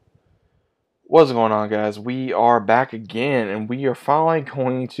What's going on, guys? We are back again, and we are finally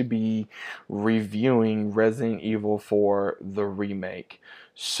going to be reviewing Resident Evil 4 the remake.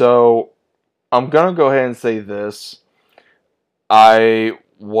 So, I'm gonna go ahead and say this. I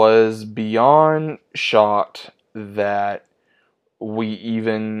was beyond shocked that we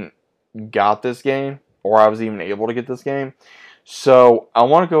even got this game, or I was even able to get this game. So, I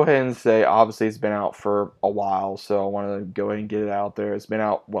want to go ahead and say, obviously, it's been out for a while, so I want to go ahead and get it out there. It's been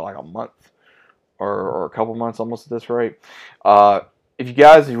out, what, like a month? Or a couple months almost at this rate. Uh, if you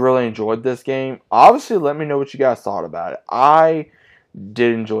guys really enjoyed this game, obviously let me know what you guys thought about it. I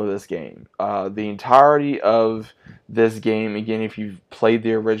did enjoy this game. The entirety of this game, again, if you've played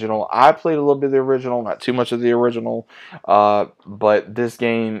the original, I played a little bit of the original, not too much of the original, but this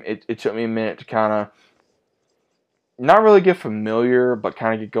game, it took me a minute to kind of not really get familiar, but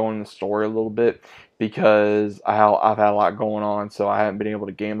kind of get going in the story a little bit because I've had a lot going on, so I haven't been able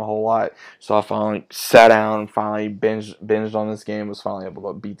to game a whole lot. So I finally sat down and finally binged on this game. Was finally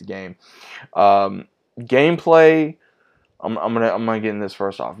able to beat the game. Gameplay. I'm gonna get in this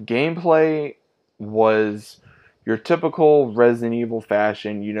first off. Gameplay was your typical Resident Evil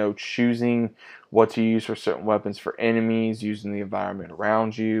fashion. You know, choosing what to use for certain weapons for enemies, using the environment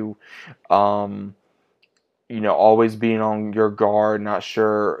around you. Um, always being on your guard, not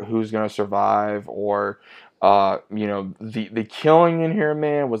sure who's going to survive, or, the killing in here,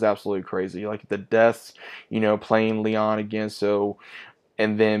 man, was absolutely crazy. Like the deaths, playing Leon again, so,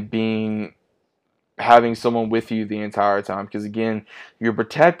 and then having someone with you the entire time, because again, you're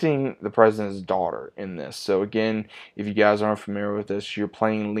protecting the president's daughter in this. So again, if you guys aren't familiar with this, you're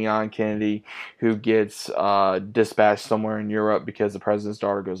playing Leon Kennedy, who gets dispatched somewhere in Europe because the president's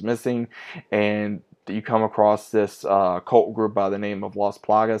daughter goes missing, and you come across this cult group by the name of Las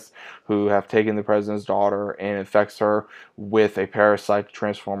Plagas, who have taken the president's daughter and infects her with a parasite to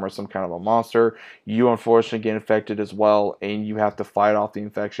transform her some kind of a monster. You unfortunately get infected as well, and you have to fight off the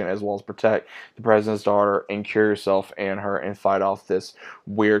infection as well as protect the president's daughter and cure yourself and her and fight off this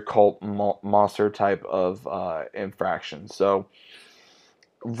weird cult monster type of infraction. So,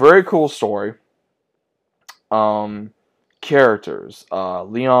 very cool story. Characters.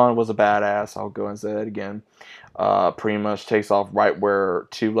 Leon was a badass. I'll go and say that again. Pretty much takes off right where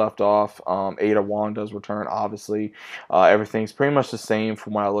 2 left off. Ada Wong does return, obviously. Everything's pretty much the same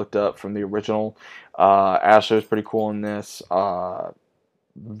from what I looked up from the original. Ashley was pretty cool in this.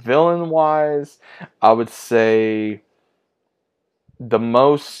 Villain-wise, I would say the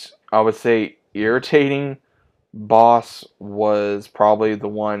most, irritating boss was probably the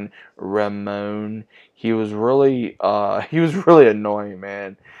one Ramon. He was really he was really annoying,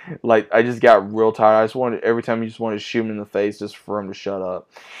 man. Like I just got real tired. I just wanted every time you just wanted to shoot him in the face just for him to shut up.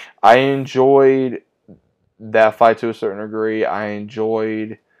 I enjoyed that fight to a certain degree. I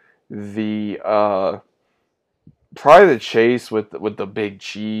enjoyed the probably the chase with the big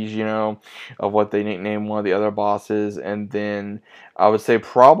cheese, of what they nicknamed one of the other bosses, and then I would say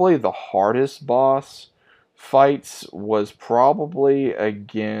probably the hardest boss fights was probably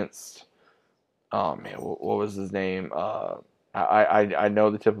against, oh man, what was his name? I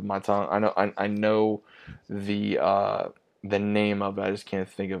know the tip of my tongue. I know the name of it. I just can't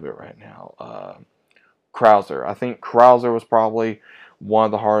think of it right now. Krauser. I think Krauser was probably one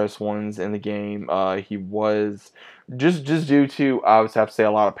of the hardest ones in the game. He was just due to, I would have to say, a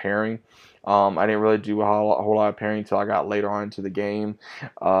lot of parrying. I didn't really do a whole lot of parrying until I got later on into the game.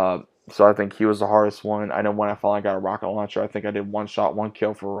 So I think he was the hardest one. I know when I finally got a rocket launcher, I think I did 1 shot, 1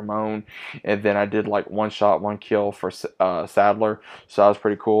 kill for Ramon, and then I did like 1 shot, 1 kill for Sadler. So that was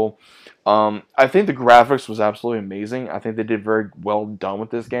pretty cool. I think the graphics was absolutely amazing. I think they did very well done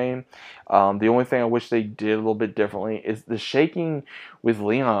with this game. The only thing I wish they did a little bit differently is the shaking with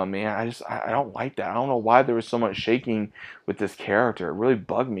Leon, man. I don't like that. I don't know why there was so much shaking with this character. It really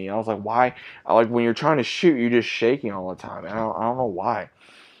bugged me. I was like, why? Like when you're trying to shoot, you're just shaking all the time. I don't know why.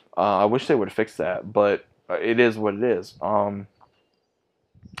 I wish they would fix that, but it is what it is.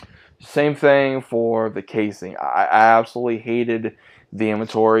 Same thing for the casing. I absolutely hated the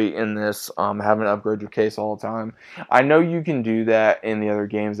inventory in this, having to upgrade your case all the time. I know you can do that in the other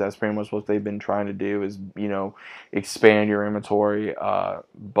games. That's pretty much what they've been trying to do is, expand your inventory.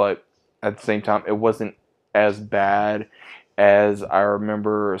 But at the same time, it wasn't as bad as I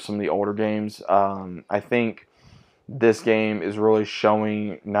remember some of the older games. I think this game is really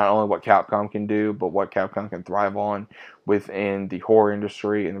showing not only what Capcom can do, but what Capcom can thrive on within the horror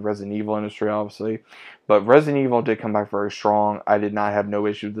industry and the Resident Evil industry, obviously. But Resident Evil did come back very strong. I did not have no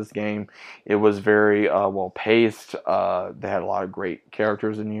issue with this game. It was very well paced. They had a lot of great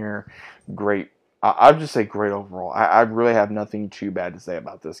characters in here, great I'd just say great overall. I really have nothing too bad to say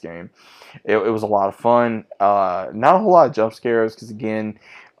about this game. It was a lot of fun. Not a whole lot of jump scares because again,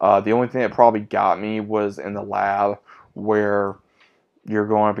 the only thing that probably got me was in the lab where you're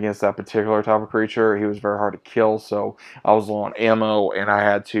going up against that particular type of creature. He was very hard to kill, so I was low on ammo and I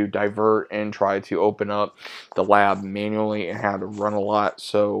had to divert and try to open up the lab manually and had to run a lot.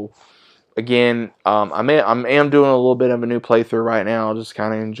 So again, I am doing a little bit of a new playthrough right now, just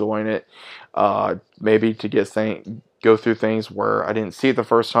kind of enjoying it. Maybe to go through things where I didn't see it the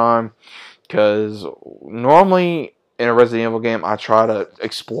first time, because normally in a Resident Evil game, I try to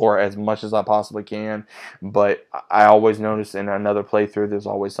explore as much as I possibly can, but I always notice in another playthrough there's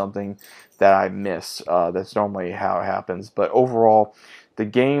always something that I miss. That's normally how it happens. But overall, the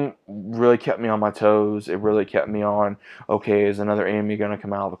game really kept me on my toes. It really kept me on, okay, is another enemy going to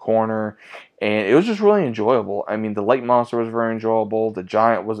come out of the corner? And it was just really enjoyable. I mean, the lake monster was very enjoyable. The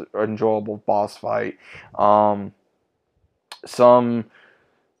giant was an enjoyable boss fight. Some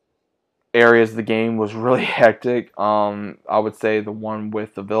areas of the game was really hectic. I would say the one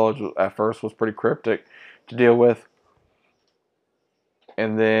with the village at first was pretty cryptic to deal with.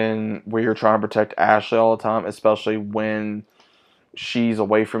 And then where you're trying to protect Ashley all the time, especially when she's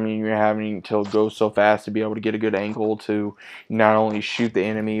away from you, you're having to go so fast to be able to get a good angle to not only shoot the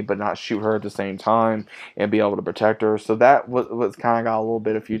enemy but not shoot her at the same time and be able to protect her. So that was kind of got a little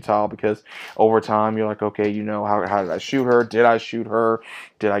bit of futile because over time you're like, okay, you know, how did I shoot her? Did I shoot her?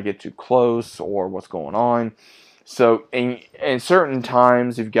 Did I get too close, or what's going on? So, in certain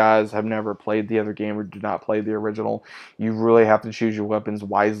times, if you guys have never played the other game or do not play the original, you really have to choose your weapons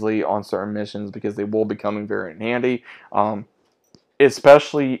wisely on certain missions because they will be coming very in handy.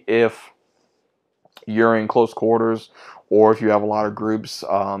 Especially if you're in close quarters or if you have a lot of groups.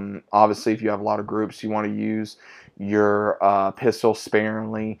 Obviously, if you have a lot of groups, you want to use your pistol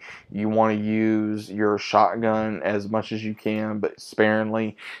sparingly. You want to use your shotgun as much as you can, but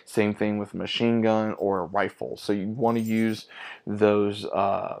sparingly. Same thing with a machine gun or a rifle. So you want to use those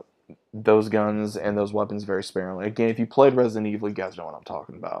guns and those weapons very sparingly. Again, if you played Resident Evil, you guys know what I'm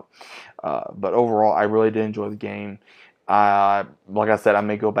talking about. But overall, I really did enjoy the game. Like I said, I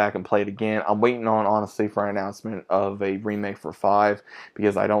may go back and play it again. I'm waiting on, honestly, for an announcement of a remake for 5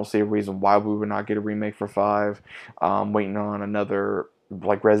 because I don't see a reason why we would not get a remake for 5. I'm waiting on another,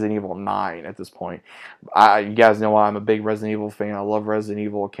 like Resident Evil 9 at this point. You guys know I'm a big Resident Evil fan. I love Resident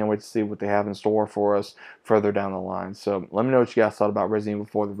Evil. Can't wait to see what they have in store for us further down the line. So let me know what you guys thought about Resident Evil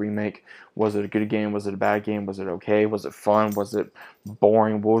 4, the remake. Was it a good game? Was it a bad game? Was it okay? Was it fun? Was it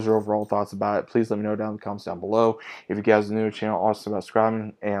boring? What was your overall thoughts about it? Please let me know down in the comments down below. If you guys are new to the channel, also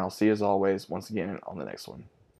subscribe, and I'll see you as always once again on the next one.